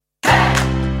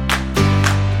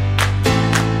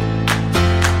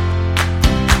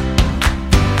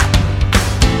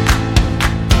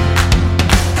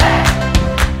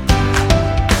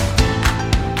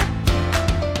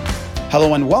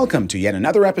Hello and welcome to yet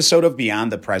another episode of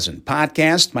Beyond the Present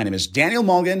podcast. My name is Daniel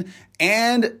Mulligan,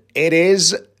 and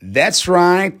that's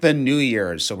right, the New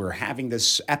Year. So we're having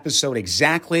this episode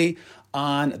exactly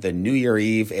on the New Year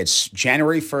Eve. It's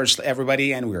January 1st,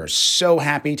 everybody, and we are so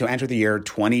happy to enter the year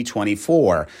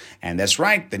 2024. And that's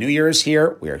right, the New Year is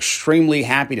here. We are extremely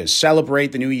happy to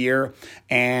celebrate the New Year.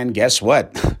 And guess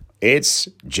what? It's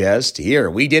just here.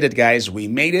 We did it, guys. We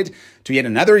made it to yet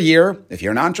another year. If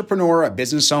you're an entrepreneur, a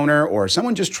business owner, or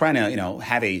someone just trying to,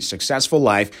 have a successful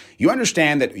life, you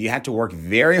understand that you had to work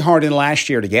very hard in the last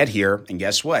year to get here. And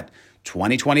guess what?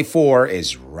 2024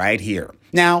 is right here.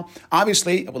 Now,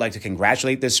 obviously, I would like to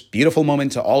congratulate this beautiful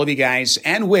moment to all of you guys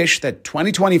and wish that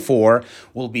 2024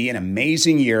 will be an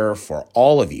amazing year for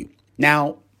all of you.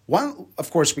 Now, while,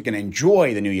 of course, we can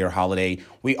enjoy the New Year holiday,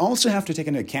 we also have to take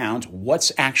into account what's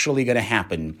actually going to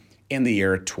happen in the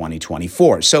year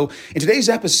 2024. So in today's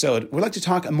episode, we'd like to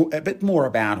talk a bit more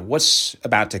about what's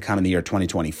about to come in the year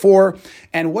 2024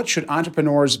 and what should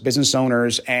entrepreneurs, business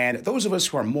owners, and those of us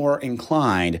who are more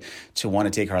inclined to want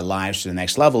to take our lives to the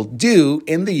next level do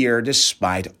in the year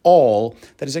despite all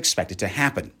that is expected to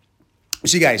happen.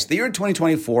 So you guys, the year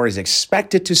 2024 is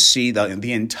expected to see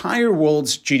the entire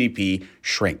world's GDP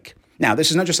shrink. Now,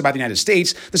 this is not just about the United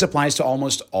States. This applies to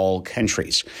almost all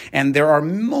countries. And there are a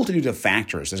multitude of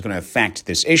factors that's going to affect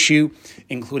this issue,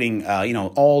 including,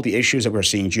 all the issues that we're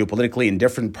seeing geopolitically in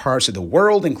different parts of the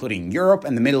world, including Europe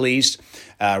and the Middle East,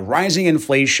 rising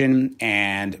inflation,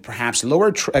 and perhaps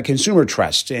lower consumer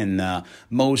trust in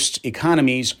most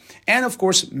economies. And, of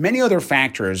course, many other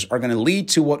factors are going to lead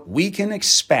to what we can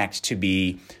expect to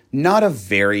be not a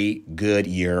very good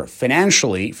year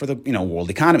financially for the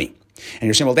world economy. And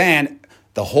you're saying, well, Dan,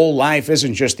 the whole life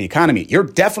isn't just the economy. You're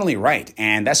definitely right.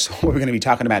 And that's what we're going to be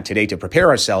talking about today to prepare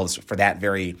ourselves for that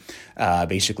very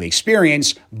basically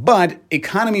experience. But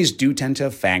economies do tend to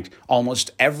affect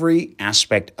almost every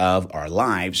aspect of our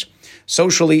lives,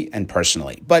 socially and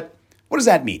personally. But what does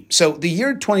that mean? So the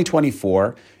year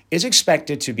 2024 is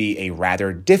expected to be a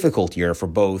rather difficult year for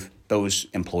both those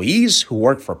employees who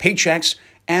work for paychecks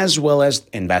as well as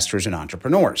investors and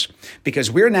entrepreneurs, because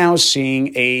we're now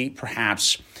seeing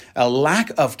perhaps a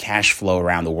lack of cash flow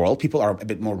around the world. People are a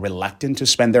bit more reluctant to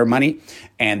spend their money,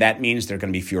 and that means there are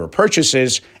going to be fewer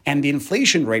purchases, and the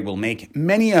inflation rate will make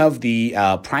many of the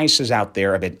prices out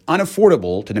there a bit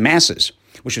unaffordable to the masses,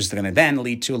 which is going to then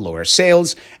lead to lower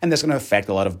sales, and that's going to affect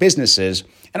a lot of businesses.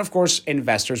 And of course,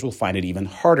 investors will find it even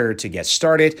harder to get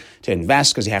started, to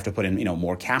invest, because you have to put in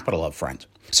more capital up front.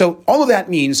 So all of that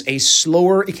means a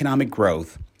slower economic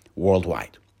growth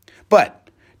worldwide. But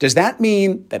does that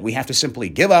mean that we have to simply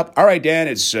give up? All right, Dan,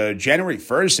 it's January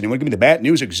 1st, and you want to give me the bad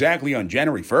news exactly on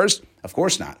January 1st? Of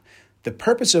course not. The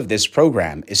purpose of this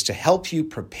program is to help you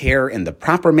prepare in the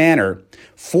proper manner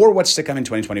for what's to come in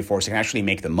 2024 so you can actually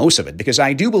make the most of it. Because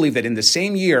I do believe that in the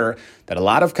same year that a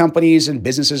lot of companies and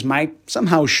businesses might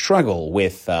somehow struggle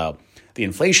with the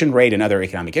inflation rate and other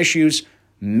economic issues,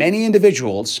 many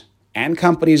individuals and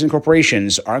companies and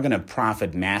corporations are going to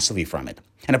profit massively from it.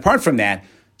 And apart from that,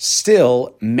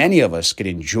 still, many of us could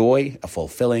enjoy a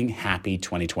fulfilling, happy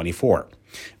 2024.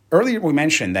 Earlier, we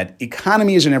mentioned that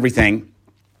economy isn't everything,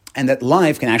 and that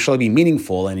life can actually be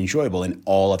meaningful and enjoyable in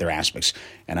all other aspects.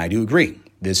 And I do agree.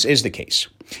 This is the case.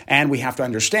 And we have to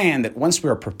understand that once we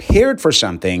are prepared for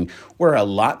something, we're a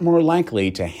lot more likely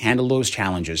to handle those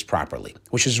challenges properly,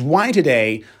 which is why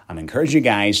today I'm encouraging you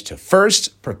guys to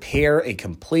first prepare a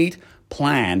complete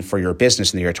plan for your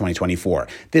business in the year 2024.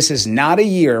 This is not a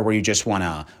year where you just want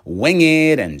to wing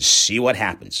it and see what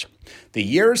happens. The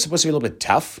year is supposed to be a little bit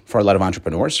tough for a lot of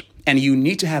entrepreneurs, and you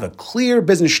need to have a clear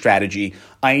business strategy,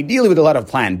 ideally with a lot of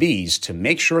plan Bs, to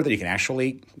make sure that you can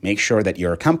actually make sure that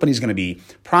your company is going to be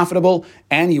profitable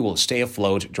and you will stay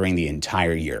afloat during the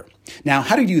entire year. Now,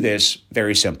 how do you do this?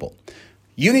 Very simple.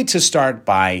 You need to start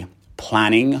by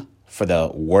planning for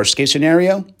the worst case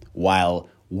scenario while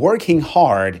working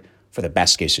hard for the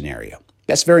best case scenario.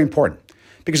 That's very important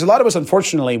because a lot of us,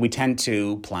 unfortunately, we tend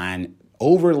to plan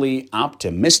overly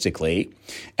optimistically.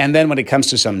 And then when it comes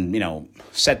to some,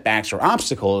 setbacks or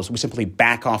obstacles, we simply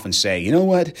back off and say, you know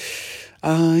what?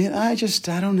 I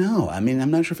don't know. I'm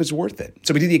not sure if it's worth it.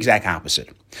 So we do the exact opposite.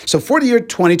 So for the year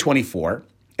 2024,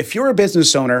 if you're a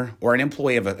business owner or an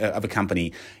employee of a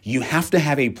company, you have to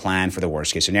have a plan for the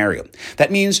worst case scenario.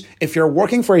 That means if you're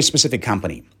working for a specific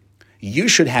company, you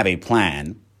should have a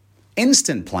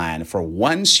instant plan for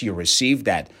once you receive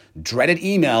that dreaded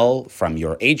email from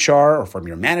your HR or from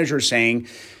your manager saying,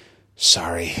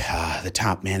 sorry, the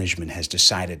top management has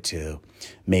decided to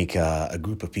make a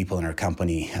group of people in our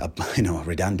company,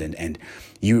 redundant, and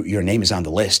your name is on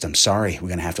the list. I'm sorry, we're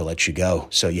going to have to let you go.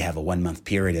 So you have a 1 month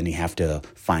period and you have to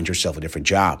find yourself a different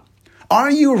job.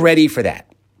 Are you ready for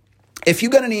that? If you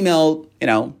got an email,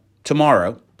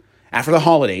 tomorrow, after the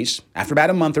holidays, after about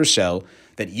a month or so,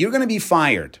 that you're going to be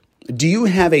fired, do you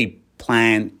have a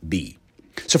plan B?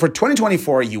 So for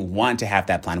 2024, you want to have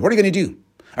that plan. What are you going to do?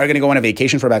 Are you going to go on a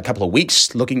vacation for about a couple of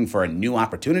weeks looking for a new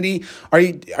opportunity? Are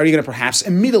you going to perhaps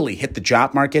immediately hit the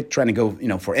job market trying to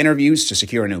go, for interviews to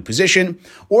secure a new position?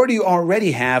 Or do you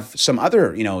already have some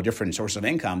other, different source of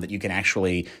income that you can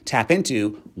actually tap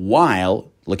into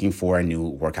while looking for a new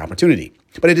work opportunity?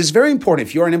 But it is very important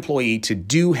if you're an employee to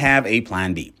do have a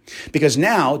plan B, because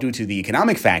now due to the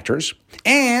economic factors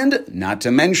and not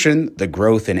to mention the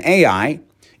growth in AI,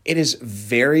 it is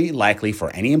very likely for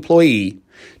any employee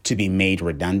to be made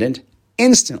redundant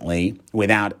instantly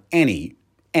without any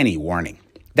warning.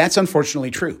 That's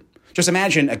unfortunately true. Just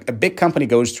imagine a big company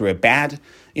goes through a bad,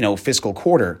 fiscal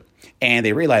quarter, and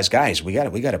they realize, guys, we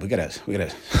gotta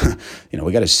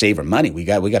save our money. We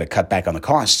gotta cut back on the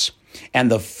costs.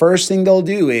 And the first thing they'll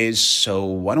do is, so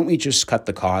why don't we just cut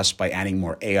the cost by adding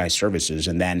more AI services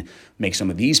and then make some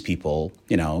of these people,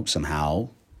 somehow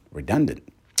redundant.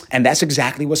 And that's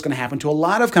exactly what's going to happen to a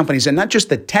lot of companies, and not just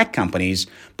the tech companies,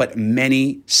 but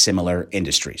many similar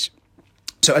industries.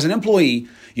 So as an employee,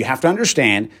 you have to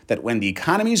understand that when the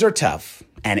economies are tough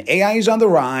and AI is on the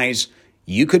rise,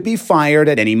 you could be fired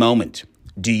at any moment.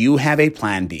 Do you have a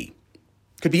plan B?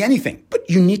 Could be anything, but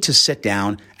you need to sit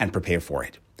down and prepare for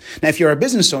it. Now, if you're a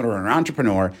business owner or an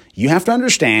entrepreneur, you have to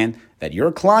understand that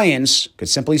your clients could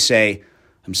simply say,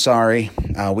 I'm sorry,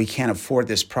 we can't afford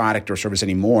this product or service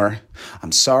anymore.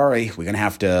 I'm sorry, we're going to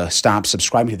have to stop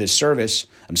subscribing to this service.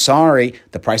 I'm sorry,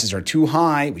 the prices are too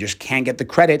high. We just can't get the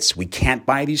credits. We can't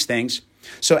buy these things.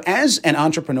 So as an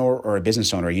entrepreneur or a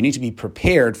business owner, you need to be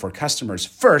prepared for customers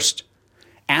first,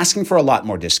 asking for a lot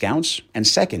more discounts, and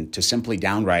second, to simply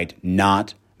downright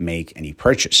not make any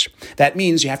purchase. That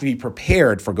means you have to be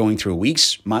prepared for going through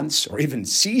weeks, months, or even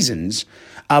seasons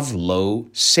of low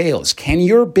sales. Can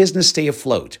your business stay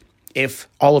afloat if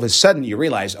all of a sudden you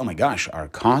realize, oh my gosh, our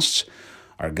costs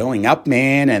are going up,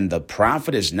 man, and the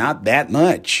profit is not that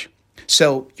much?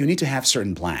 So you need to have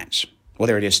certain plans,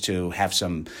 whether it is to have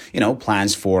some,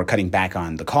 plans for cutting back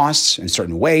on the costs in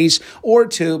certain ways, or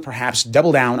to perhaps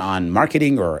double down on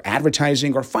marketing or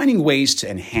advertising, or finding ways to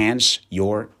enhance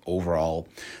your overall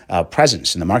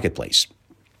presence in the marketplace.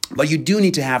 But you do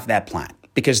need to have that plan,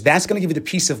 because that's going to give you the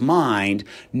peace of mind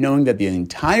knowing that the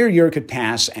entire year could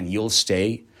pass and you'll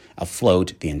stay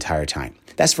afloat the entire time.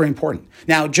 That's very important.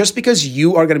 Now, just because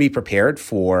you are going to be prepared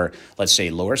for, let's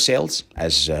say, lower sales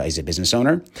as a business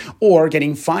owner, or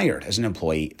getting fired as an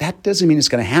employee, that doesn't mean it's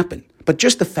going to happen. But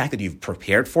just the fact that you've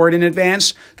prepared for it in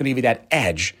advance going to give you that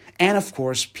edge and, of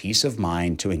course, peace of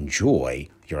mind to enjoy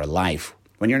your life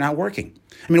when you're not working.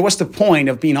 I mean, what's the point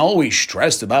of being always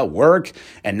stressed about work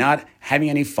and not having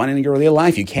any fun in your real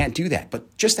life? You can't do that.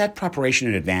 But just that preparation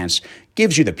in advance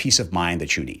gives you the peace of mind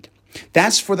that you need.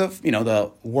 That's for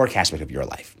the work aspect of your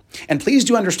life. And please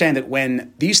do understand that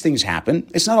when these things happen,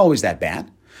 it's not always that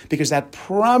bad, because that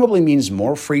probably means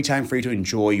more free time for you to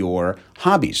enjoy your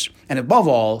hobbies, and above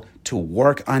all, to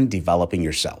work on developing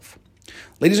yourself.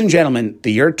 Ladies and gentlemen,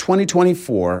 the year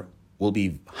 2024 will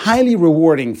be highly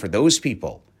rewarding for those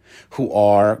people who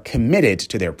are committed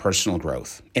to their personal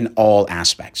growth in all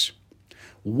aspects.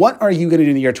 What are you going to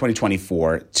do in the year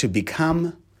 2024 to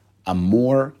become a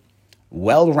more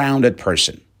well-rounded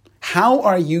person? How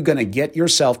are you going to get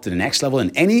yourself to the next level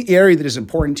in any area that is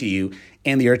important to you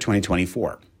in the year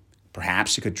 2024?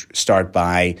 Perhaps you could start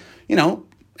by,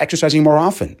 exercising more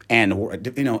often and,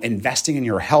 investing in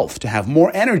your health to have more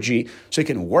energy so you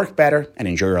can work better and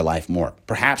enjoy your life more.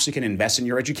 Perhaps you can invest in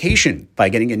your education by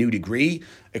getting a new degree,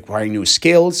 acquiring new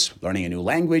skills, learning a new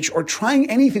language, or trying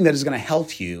anything that is going to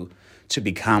help you to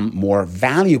become more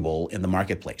valuable in the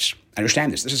marketplace.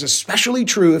 Understand this. This is especially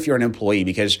true if you're an employee,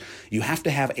 because you have to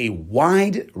have a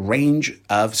wide range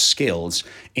of skills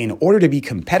in order to be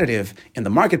competitive in the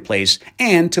marketplace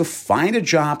and to find a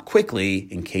job quickly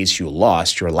in case you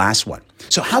lost your last one.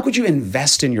 So how could you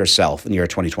invest in yourself in the year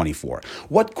 2024?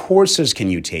 What courses can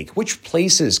you take? Which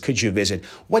places could you visit?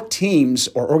 What teams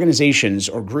or organizations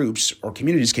or groups or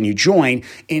communities can you join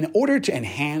in order to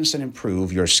enhance and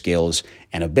improve your skills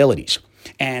and abilities,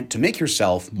 and to make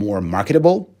yourself more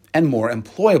marketable and more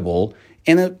employable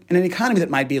in an economy that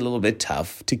might be a little bit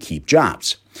tough to keep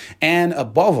jobs? And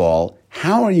above all,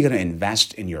 how are you going to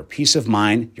invest in your peace of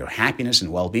mind, your happiness,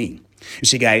 and well-being? You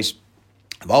see, guys,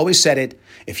 I've always said it,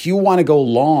 if you want to go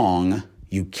long,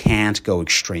 you can't go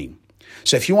extreme.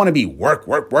 So if you want to be work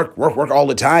all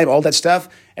the time, all that stuff,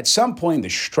 at some point the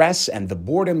stress and the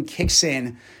boredom kicks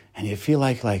in and you feel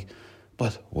like,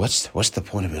 but what's the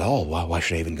point of it all? Why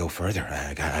should I even go further?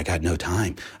 I got no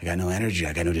time. I got no energy.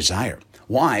 I got no desire.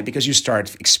 Why? Because you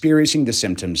start experiencing the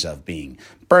symptoms of being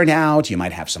burnt out. You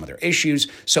might have some other issues.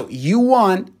 So you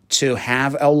want to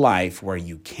have a life where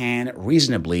you can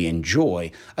reasonably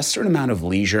enjoy a certain amount of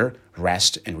leisure,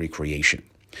 rest, and recreation.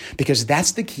 Because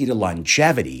that's the key to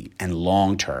longevity and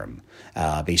long-term,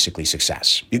 basically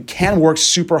success. You can work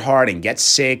super hard and get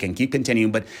sick and keep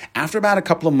continuing, but after about a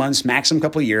couple of months, maximum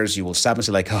couple of years, you will stop and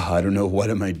say I don't know, what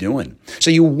am I doing?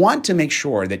 So you want to make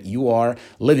sure that you are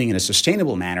living in a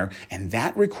sustainable manner, and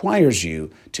that requires you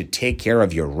to take care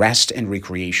of your rest and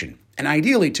recreation. And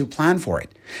ideally to plan for it.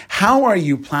 How are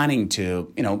you planning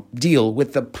to, deal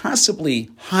with the possibly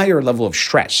higher level of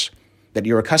stress that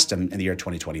you're accustomed in the year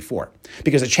 2024?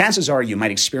 Because the chances are you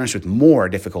might experience with more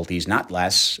difficulties, not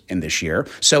less, in this year.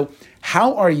 So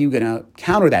how are you going to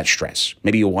counter that stress?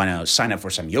 Maybe you want to sign up for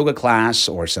some yoga class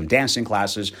or some dancing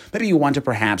classes. Maybe you want to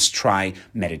perhaps try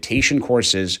meditation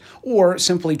courses or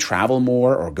simply travel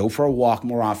more or go for a walk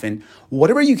more often.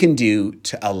 Whatever you can do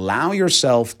to allow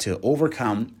yourself to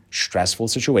overcome stressful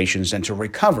situations and to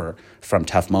recover from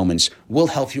tough moments will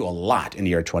help you a lot in the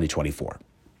year 2024.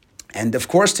 And of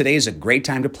course, today is a great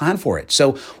time to plan for it.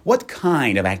 So what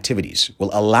kind of activities will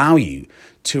allow you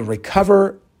to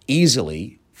recover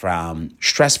easily from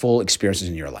stressful experiences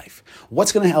in your life?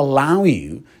 What's going to allow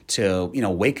you to,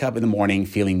 wake up in the morning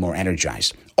feeling more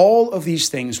energized? All of these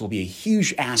things will be a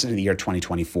huge asset in the year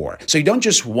 2024. So you don't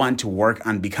just want to work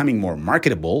on becoming more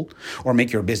marketable or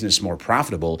make your business more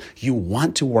profitable. You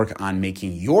want to work on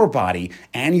making your body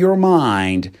and your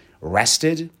mind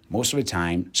rested most of the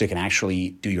time so you can actually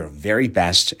do your very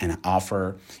best and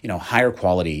offer, higher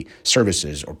quality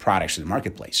services or products in the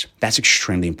marketplace. That's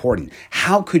extremely important.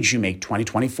 How could you make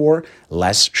 2024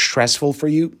 less stressful for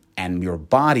you and your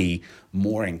body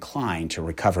more inclined to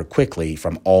recover quickly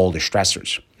from all the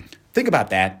stressors? Think about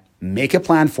that. Make a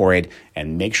plan for it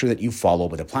and make sure that you follow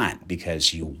with a plan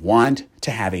because you want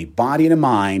to have a body and a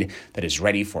mind that is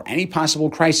ready for any possible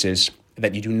crisis,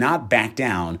 that you do not back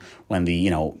down when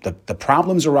the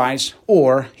problems arise,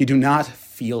 or you do not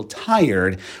feel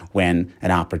tired when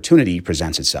an opportunity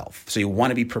presents itself. So you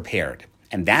want to be prepared.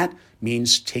 And that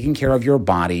means taking care of your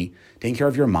body, taking care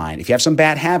of your mind. If you have some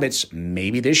bad habits,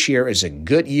 maybe this year is a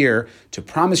good year to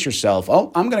promise yourself,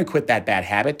 I'm going to quit that bad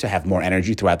habit to have more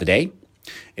energy throughout the day.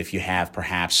 If you have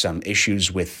perhaps some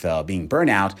issues with being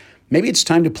burnout, maybe it's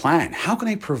time to plan. How can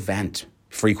I prevent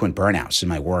frequent burnouts in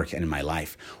my work and in my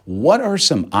life? What are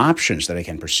some options that I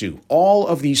can pursue? All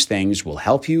of these things will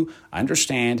help you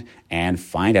understand and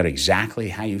find out exactly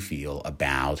how you feel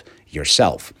about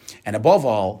yourself. And above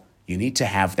all, you need to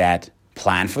have that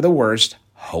plan for the worst,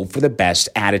 hope for the best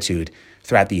attitude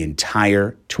throughout the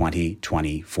entire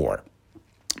 2024.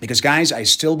 Because guys, I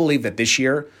still believe that this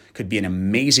year could be an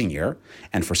amazing year.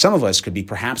 And for some of us could be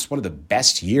perhaps one of the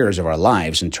best years of our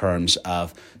lives in terms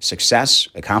of success,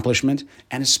 accomplishment,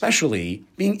 and especially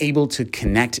being able to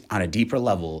connect on a deeper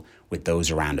level with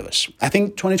those around us. I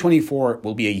think 2024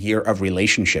 will be a year of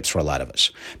relationships for a lot of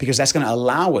us because that's going to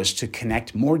allow us to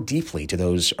connect more deeply to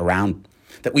those around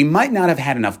that we might not have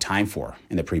had enough time for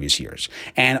in the previous years.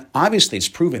 And obviously, it's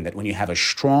proven that when you have a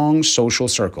strong social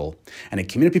circle and a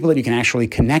community of people that you can actually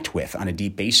connect with on a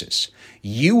deep basis,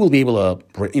 you will be able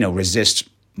to, resist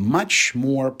much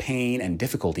more pain and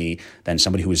difficulty than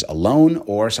somebody who is alone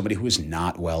or somebody who is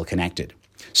not well connected.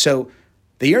 So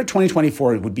the year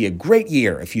 2024 would be a great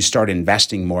year if you start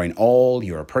investing more in all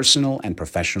your personal and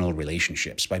professional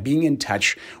relationships by being in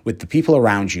touch with the people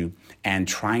around you and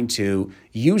trying to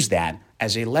use that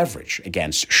as a leverage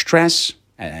against stress,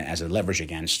 as a leverage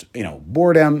against,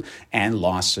 boredom and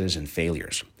losses and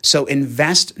failures. So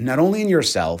invest not only in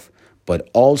yourself,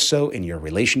 but also in your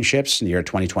relationships in the year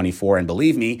 2024. And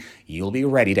believe me, you'll be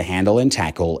ready to handle and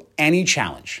tackle any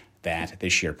challenge that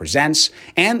this year presents.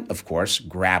 And of course,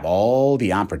 grab all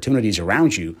the opportunities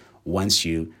around you once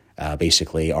you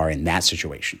basically are in that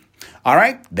situation. All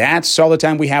right, that's all the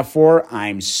time we have for.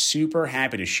 I'm super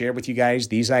happy to share with you guys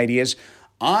these ideas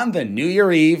on the New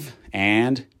Year Eve.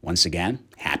 And once again,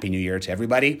 Happy New Year to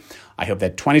everybody. I hope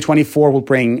that 2024 will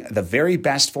bring the very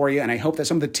best for you. And I hope that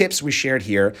some of the tips we shared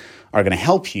here are going to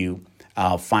help you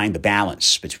find the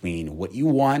balance between what you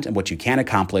want and what you can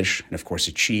accomplish, and of course,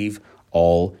 achieve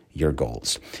all your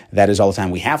goals. That is all the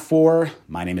time we have for.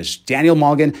 My name is Daniel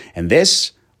Mulligan, and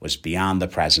this was Beyond the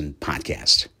Present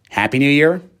podcast. Happy New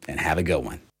Year, and have a good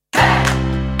one.